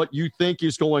me on what you think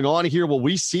is going on here. Will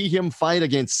we see him fight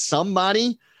against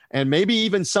somebody, and maybe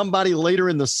even somebody later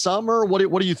in the summer? What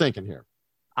are you thinking here?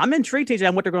 I'm intrigued, TJ,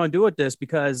 on what they're going to do with this,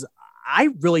 because I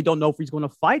really don't know if he's going to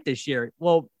fight this year.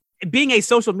 Well, being a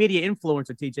social media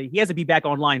influencer, TJ, he has to be back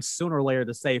online sooner or later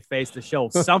to save face, to show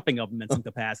something of him in some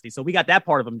capacity. So we got that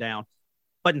part of him down.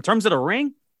 But in terms of the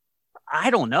ring,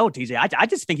 I don't know, TJ. I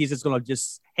just think he's just going to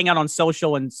just hang out on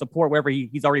social and support wherever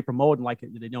he's already promoting, like, the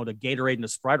Gatorade and the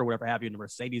Sprite or whatever have you, and the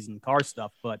Mercedes and car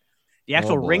stuff. But the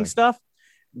actual ring stuff,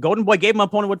 Golden Boy gave him an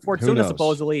opponent with Fortuna,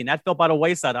 supposedly, and that fell by the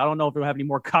wayside. I don't know if they'll have any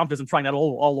more confidence in trying that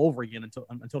all over again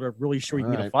until they're really sure you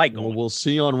can get a fight going. Well, we'll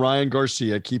see on Ryan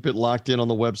Garcia. Keep it locked in on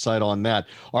the website on that.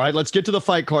 All right, let's get to the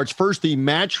fight cards. First, the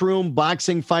Matchroom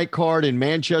Boxing fight card in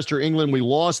Manchester, England. We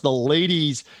lost the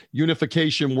ladies'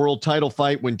 unification world title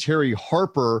fight when Terry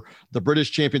Harper, the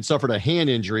British champion, suffered a hand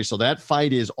injury. So that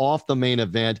fight is off the main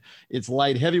event. It's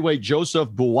light heavyweight Joseph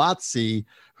Buatsi,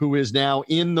 who is now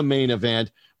in the main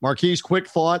event. Marquise, quick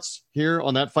thoughts here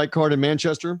on that fight card in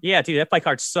Manchester? Yeah, dude, that fight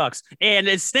card sucks. And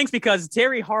it stinks because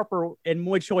Terry Harper and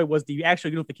Muay Choi was the actual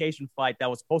unification fight that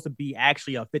was supposed to be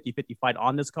actually a 50-50 fight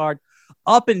on this card.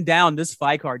 Up and down, this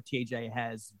fight card, TJ,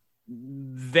 has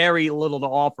very little to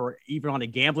offer, even on a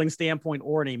gambling standpoint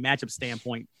or in a matchup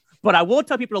standpoint. But I will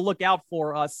tell people to look out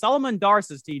for Solomon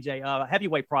Darcis, TJ, a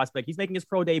heavyweight prospect. He's making his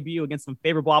pro debut against some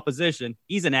favorable opposition.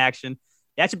 He's in action.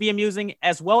 That should be amusing,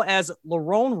 as well as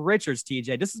Lerone Richards,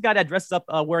 TJ. This is a guy that dresses up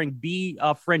wearing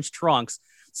French trunks.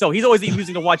 So he's always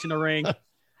amusing to watch in the ring.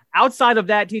 Outside of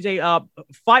that, TJ,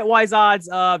 fight-wise odds,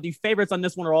 the favorites on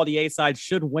this one are all the A-sides,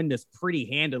 should win this pretty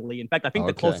handily. In fact, I think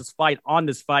the closest fight on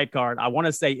this fight card, I want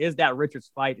to say, is that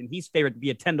Richards fight, and he's favored to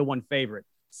be a 10-1 favorite.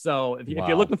 So if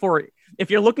you're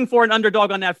looking for an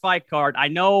underdog on that fight card, I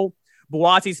know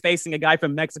Buatsi's facing a guy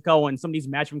from Mexico, and some of these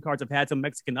matchroom cards have had some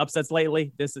Mexican upsets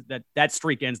lately. That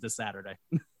streak ends this Saturday.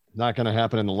 Not going to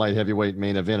happen in the light heavyweight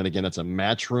main event. And again, it's a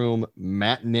matchroom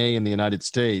matinee in the United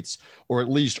States, or at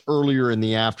least earlier in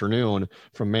the afternoon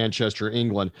from Manchester,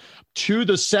 England. To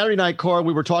the Saturday night card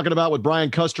we were talking about with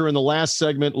Brian Custer in the last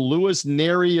segment. Louis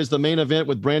Neri is the main event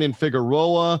with Brandon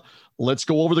Figueroa. Let's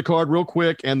go over the card real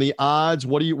quick and the odds.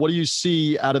 What do you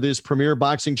see out of this Premier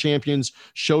Boxing Champions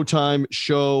Showtime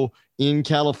show in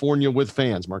California with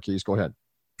fans? Marquise, go ahead.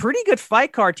 Pretty good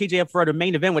fight card, TJ, for the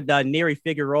main event with Neri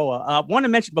Figueroa. Want to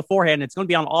mention beforehand, it's going to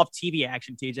be on off TV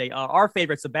action, TJ. Our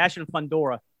favorite, Sebastian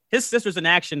Fundora, His sister's in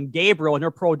action, Gabriel, in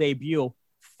her pro debut.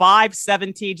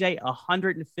 5'7", TJ,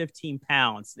 115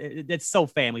 pounds. It's so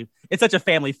family. It's such a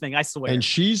family thing, I swear. And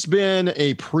she's been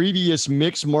a previous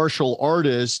mixed martial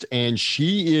artist, and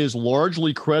she is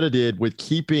largely credited with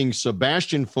keeping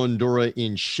Sebastian Fundora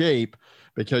in shape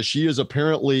because she is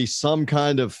apparently some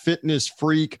kind of fitness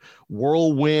freak,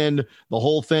 whirlwind, the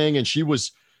whole thing. And she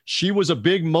was a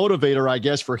big motivator, I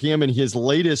guess, for him in his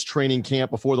latest training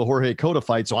camp before the Jorge Cota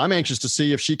fight. So I'm anxious to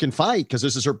see if she can fight because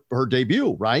this is her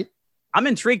debut, right? I'm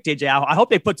intrigued, DJ. I hope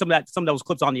they put some of those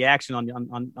clips on the action on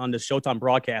the Showtime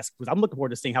broadcast because I'm looking forward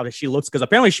to seeing how she looks because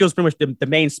apparently she was pretty much the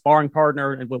main sparring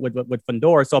partner with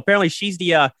Fundora. So apparently she's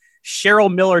the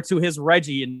Cheryl Miller to his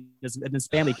Reggie in his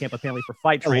family camp apparently for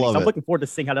fight training. So I'm looking forward to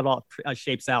seeing how that all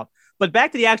shapes out. But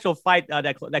back to the actual fight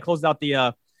that closed out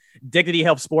the Dignity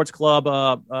Health Sports Club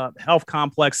Health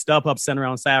Complex StubHub Center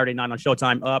on Saturday night on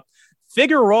Showtime.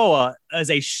 Figueroa is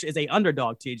a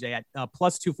underdog, TJ, at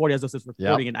plus 240 as this is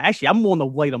reporting. Yep. And actually, I'm willing to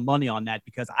lay the money on that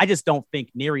because I just don't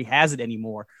think Nery has it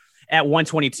anymore at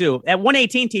 122. At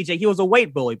 118, TJ, he was a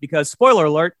weight bully because, spoiler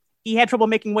alert, he had trouble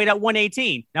making weight at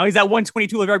 118. Now he's at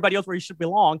 122 with everybody else where he should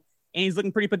belong, and he's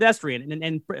looking pretty pedestrian.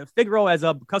 And Figueroa, as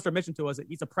a customer mentioned to us,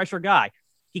 he's a pressure guy.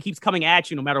 He keeps coming at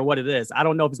you no matter what it is. I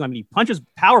don't know if he's going to have any punches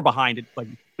power behind it, but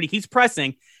he keeps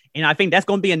pressing, and I think that's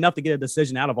going to be enough to get a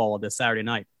decision out of all of this Saturday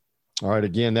night. All right,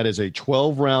 again, that is a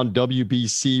 12-round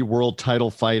WBC world title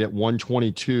fight at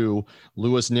 122.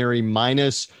 Luis Nery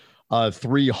minus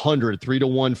 300,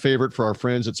 3-1 favorite for our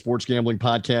friends at Sports Gambling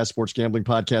Podcast,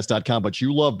 sportsgamblingpodcast.com. But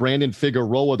you love Brandon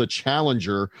Figueroa, the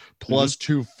challenger, plus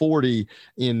 240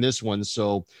 in this one.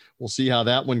 So we'll see how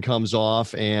that one comes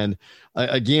off. And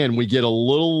again, we get a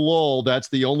little lull. That's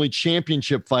the only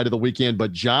championship fight of the weekend.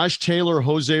 But Josh Taylor,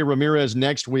 Jose Ramirez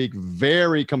next week,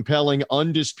 very compelling,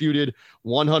 undisputed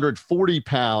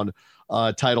 140-pound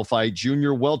title fight,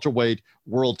 junior welterweight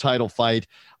world title fight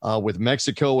with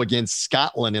Mexico against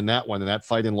Scotland in that one, and that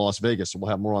fight in Las Vegas. So we'll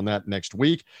have more on that next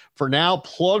week. For now,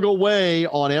 plug away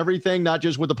on everything, not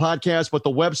just with the podcast, but the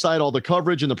website, all the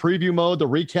coverage in the preview mode, the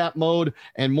recap mode,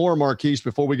 and more, Marquise,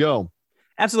 before we go.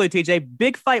 Absolutely, TJ.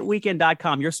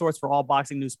 BigFightWeekend.com, your source for all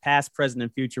boxing news, past, present,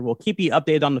 and future. We'll keep you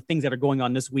updated on the things that are going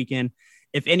on this weekend.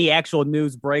 If any actual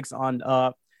news breaks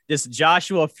on this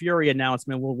Joshua Fury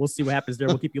announcement, we'll see what happens there.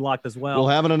 We'll keep you locked as well. We'll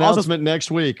have an announcement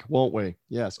next week, won't we?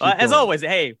 Yes. As always,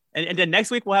 hey, and then next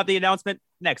week we'll have the announcement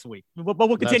next week. But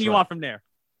we'll continue on from there.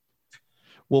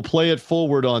 We'll play it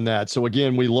forward on that. So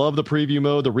again, we love the preview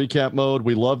mode, the recap mode.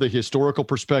 We love the historical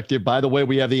perspective. By the way,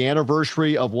 we have the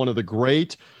anniversary of one of the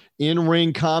great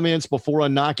in-ring comments before a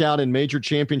knockout in major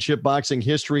championship boxing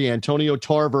history. Antonio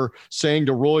Tarver saying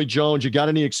to Roy Jones, "You got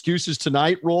any excuses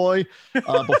tonight, Roy?"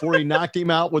 Before he knocked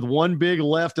him out with one big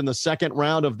left in the second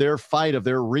round of their fight, of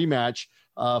their rematch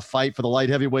fight for the light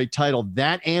heavyweight title.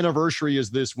 That anniversary is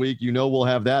this week. You know, we'll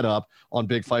have that up on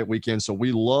Big Fight Weekend. So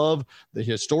we love the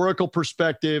historical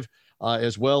perspective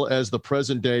as well as the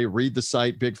present day. Read the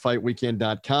site,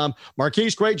 bigfightweekend.com.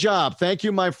 Marquise, great job. Thank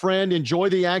you, my friend. Enjoy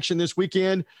the action this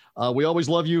weekend. We always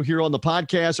love you here on the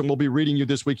podcast, and we'll be reading you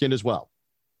this weekend as well.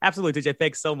 Absolutely, TJ.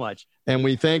 Thanks so much. And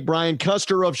we thank Brian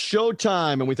Custer of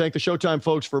Showtime, and we thank the Showtime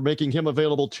folks for making him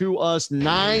available to us.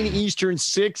 9 Eastern,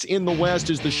 6 in the West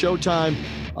is the Showtime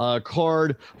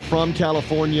card from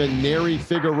California. Nery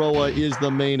Figueroa is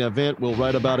the main event. We'll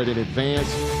write about it in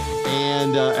advance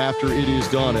and after it is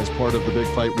done as part of the Big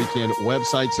Fight Weekend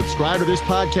website. Subscribe to this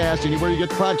podcast anywhere you get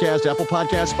the podcast, Apple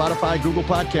Podcasts, Spotify, Google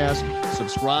Podcasts.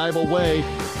 Subscribe away.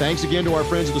 Thanks again to our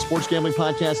friends at the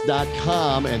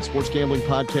sportsgamblingpodcast.com and Sports Gambling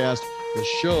Podcast, the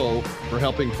show, for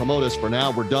helping promote us. For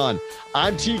now, we're done.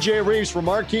 I'm TJ Reeves for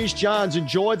Marquise Johns.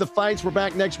 Enjoy the fights. We're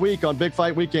back next week on Big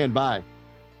Fight Weekend. Bye.